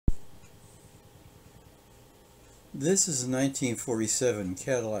This is a 1947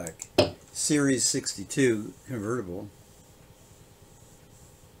 Cadillac Series 62 convertible.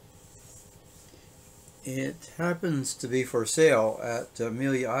 It happens to be for sale at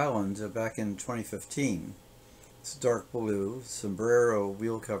Amelia Island back in 2015. It's dark blue, sombrero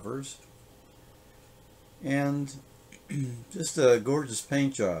wheel covers, and just a gorgeous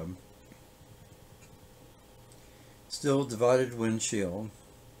paint job. Still divided windshield.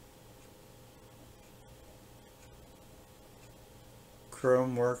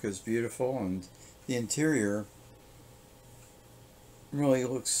 Chrome work is beautiful, and the interior really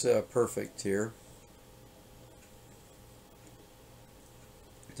looks perfect here.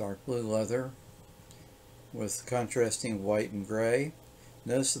 Dark blue leather with contrasting white and gray.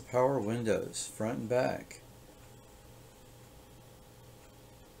 Notice the power windows, front and back.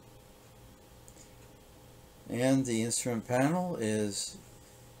 And the instrument panel is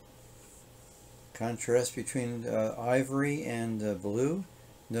contrast between ivory and blue.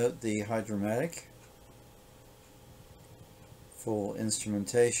 Note the hydromatic. Full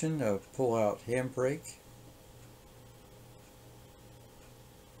instrumentation, a pull-out handbrake.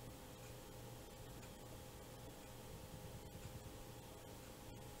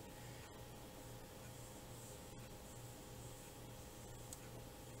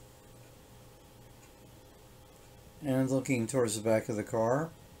 And looking towards the back of the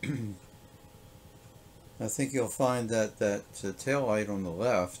car, I think you'll find that tail light on the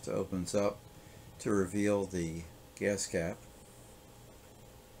left opens up to reveal the gas cap.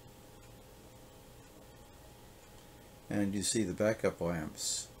 And you see the backup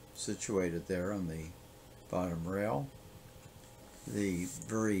lamps situated there on the bottom rail. The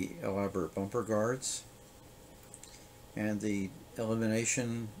very elaborate bumper guards. And the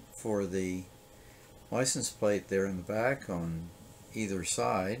illumination for the license plate there in the back on either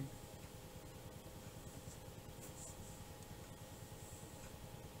side.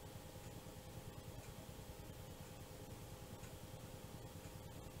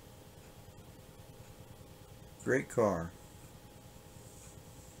 Great car.